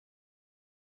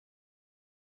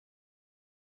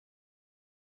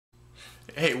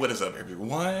Hey, what is up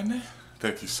everyone?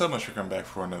 Thank you so much for coming back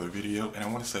for another video, and I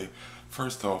want to say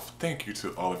first off thank you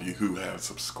to all of you who have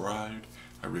subscribed.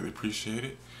 I really appreciate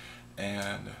it.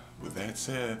 And with that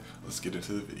said, let's get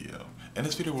into the video. In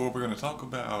this video, what we're going to talk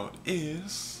about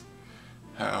is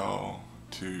how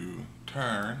to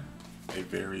turn a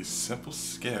very simple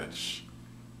sketch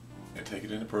and take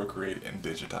it into Procreate and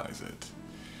digitize it.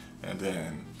 And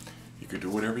then you could do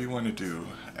whatever you want to do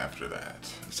after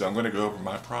that. So I'm going to go over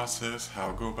my process,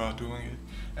 how I go about doing it,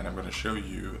 and I'm going to show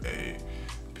you a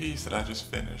piece that I just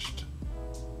finished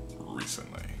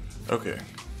recently. Okay,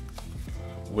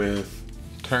 with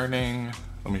turning,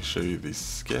 let me show you the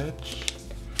sketch.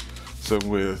 So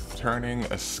with turning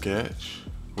a sketch,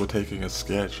 we're taking a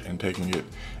sketch and taking it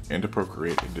into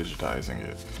Procreate and digitizing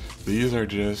it. These are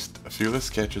just a few of the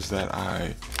sketches that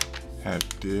I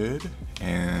have did,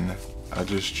 and I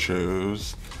just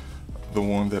chose the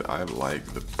one that I like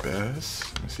the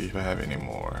best. Let me see if I have any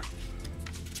more.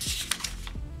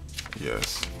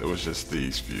 Yes, it was just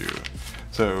these few.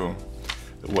 So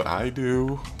what I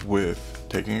do with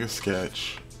taking a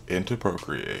sketch into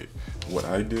Procreate, what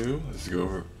I do is go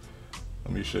over,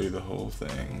 let me show you the whole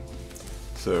thing.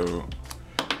 So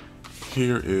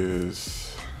here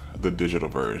is the digital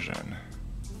version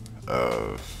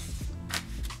of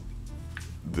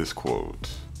this quote,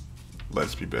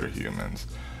 "Let's be better humans."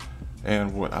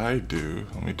 And what I do,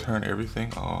 let me turn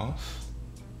everything off.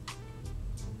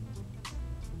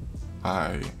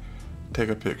 I take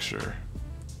a picture.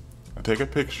 I take a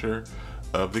picture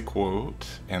of the quote,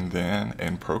 and then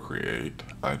in Procreate,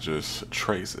 I just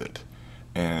trace it.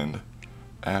 And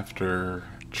after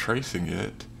tracing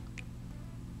it,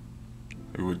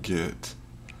 we would get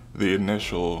the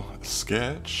initial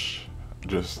sketch,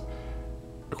 just,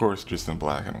 of course, just in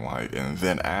black and white. And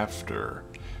then after,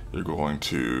 you're going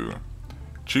to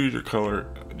choose your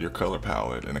color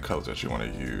palette and the colors that you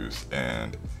want to use.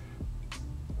 And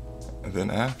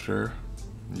then after,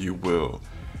 you will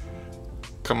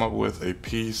come up with a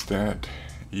piece that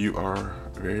you are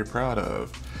very proud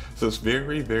of. So it's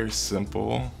very, very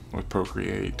simple with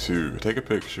Procreate to take a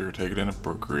picture, take it into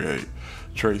Procreate,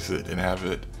 trace it, and have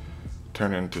it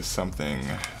turn into something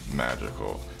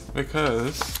magical.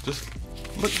 Because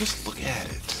just look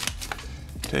at it.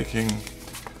 Taking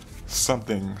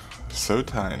something so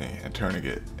tiny and turning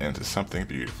it into something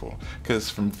beautiful. Because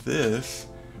from this,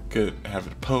 you could have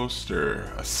a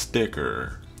poster, a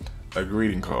sticker, a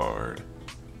greeting card,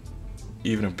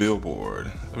 even a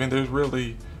billboard. I mean, there's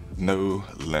really no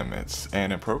limits.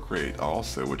 And in Procreate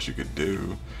also, what you could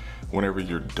do whenever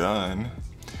you're done,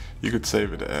 you could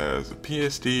save it as a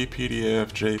PSD,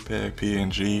 PDF, JPEG,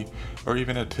 PNG, or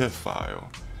even a TIFF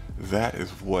file. That is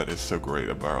what is so great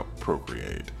about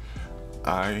Procreate.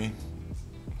 I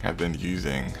have been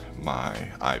using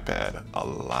my iPad a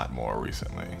lot more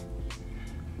recently.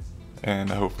 And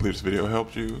hopefully this video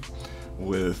helped you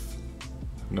with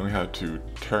knowing how to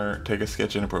take a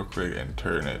sketch in Procreate and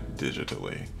turn it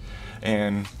digitally.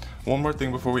 And one more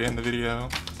thing before we end the video.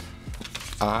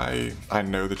 I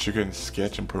know that you can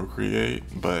sketch in Procreate,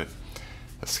 but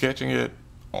sketching it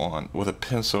with a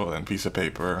pencil and piece of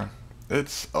paper,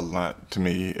 it's a lot, to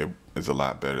me, it is a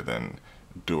lot better than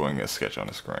doing a sketch on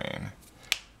a screen.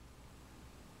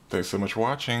 Thanks so much for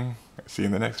watching. See you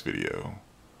in the next video.